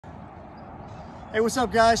Hey, what's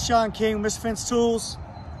up guys? Sean King, Mr. Fence Tools.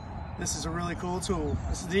 This is a really cool tool.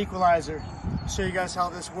 This is the Equalizer. I'll show you guys how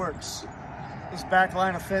this works. This back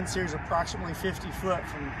line of fence here is approximately 50 foot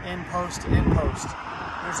from end post to end post.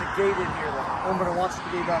 There's a gate in here. The homeowner wants it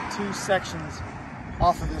to be about 2 sections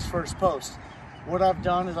off of this first post. What I've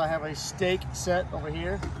done is I have a stake set over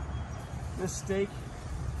here. This stake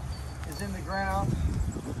is in the ground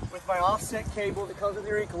with my offset cable that comes with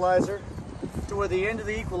your Equalizer to where the end of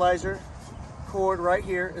the Equalizer cord right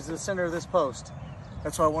here is the center of this post.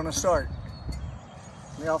 That's where I want to start.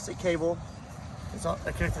 The offset cable is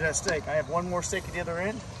connected to that stake. I have one more stake at the other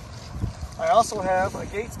end. I also have a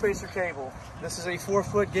gate spacer cable. This is a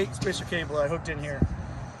 4-foot gate spacer cable I hooked in here.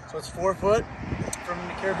 So it's 4 foot from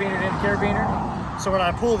the carabiner to end carabiner. So when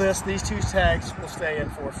I pull this, these 2 tags will stay at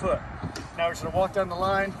 4 foot. Now we're just gonna walk down the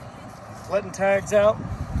line, letting tags out.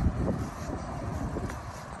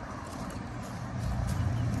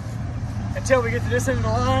 Until we get to this end of the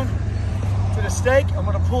line, to the stake, I'm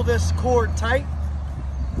gonna pull this cord tight.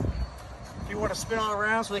 If you wanna spin all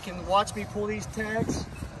around so they can watch me pull these tags,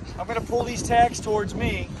 I'm gonna pull these tags towards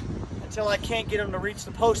me until I can't get them to reach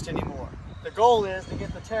the post anymore. The goal is to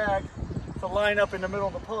get the tag to line up in the middle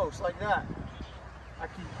of the post, like that.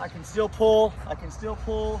 I can still pull, I can still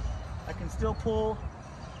pull, I can still pull.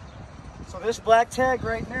 So this black tag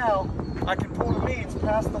right now, I can pull to me, it's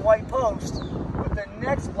past the white post. But the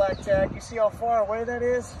next black tag, you see how far away that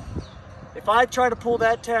is? If I try to pull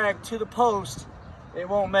that tag to the post, it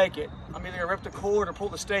won't make it. I'm either gonna rip the cord or pull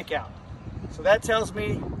the stake out. So that tells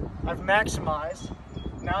me I've maximized.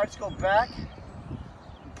 Now I just go back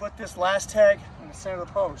and put this last tag in the center of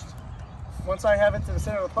the post. Once I have it to the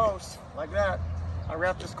center of the post, like that, I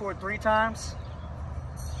wrap this cord 3 times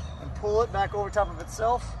and pull it back over top of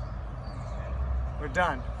itself. We're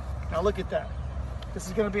done. Now look at that. This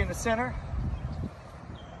is gonna be in the center.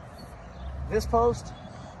 This post,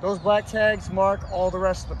 those black tags mark all the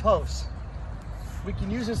rest of the posts. We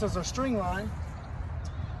can use this as a string line.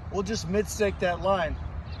 We'll just mid-stake that line.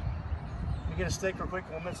 Let me get a stake real quick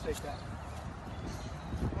and we'll mid-stake that.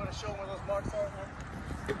 You want to show them where those marks are, man?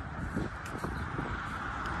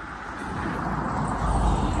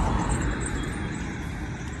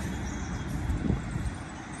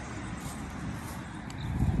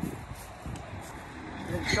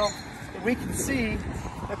 So we can see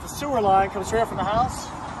that the sewer line comes straight from the house.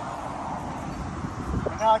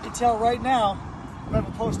 And now I can tell right now, I have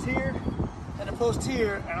a post here and a post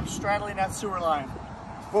here, and I'm straddling that sewer line.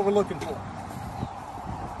 What we're looking for.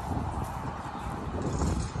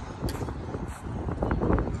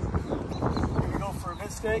 Here we go for a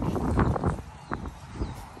mid-stake.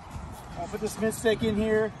 I'll put this mid-stake in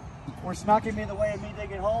here where it's not going to be in the way of me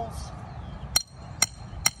digging holes.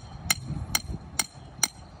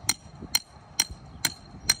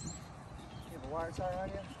 Wire tie on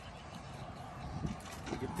you.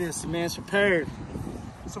 Look at this, the man's prepared.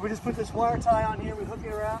 So we just put this wire tie on here, we hook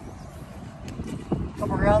it around,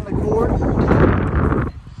 come around the cord,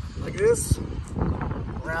 like this,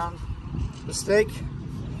 around the stake,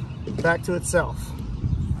 back to itself.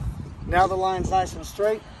 Now the line's nice and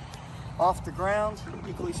straight, off the ground,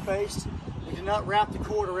 equally spaced. We did not wrap the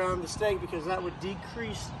cord around the stake because that would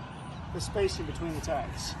decrease the spacing between the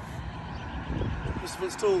tags. Mr.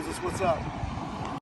 Fence Tools, that's what's up.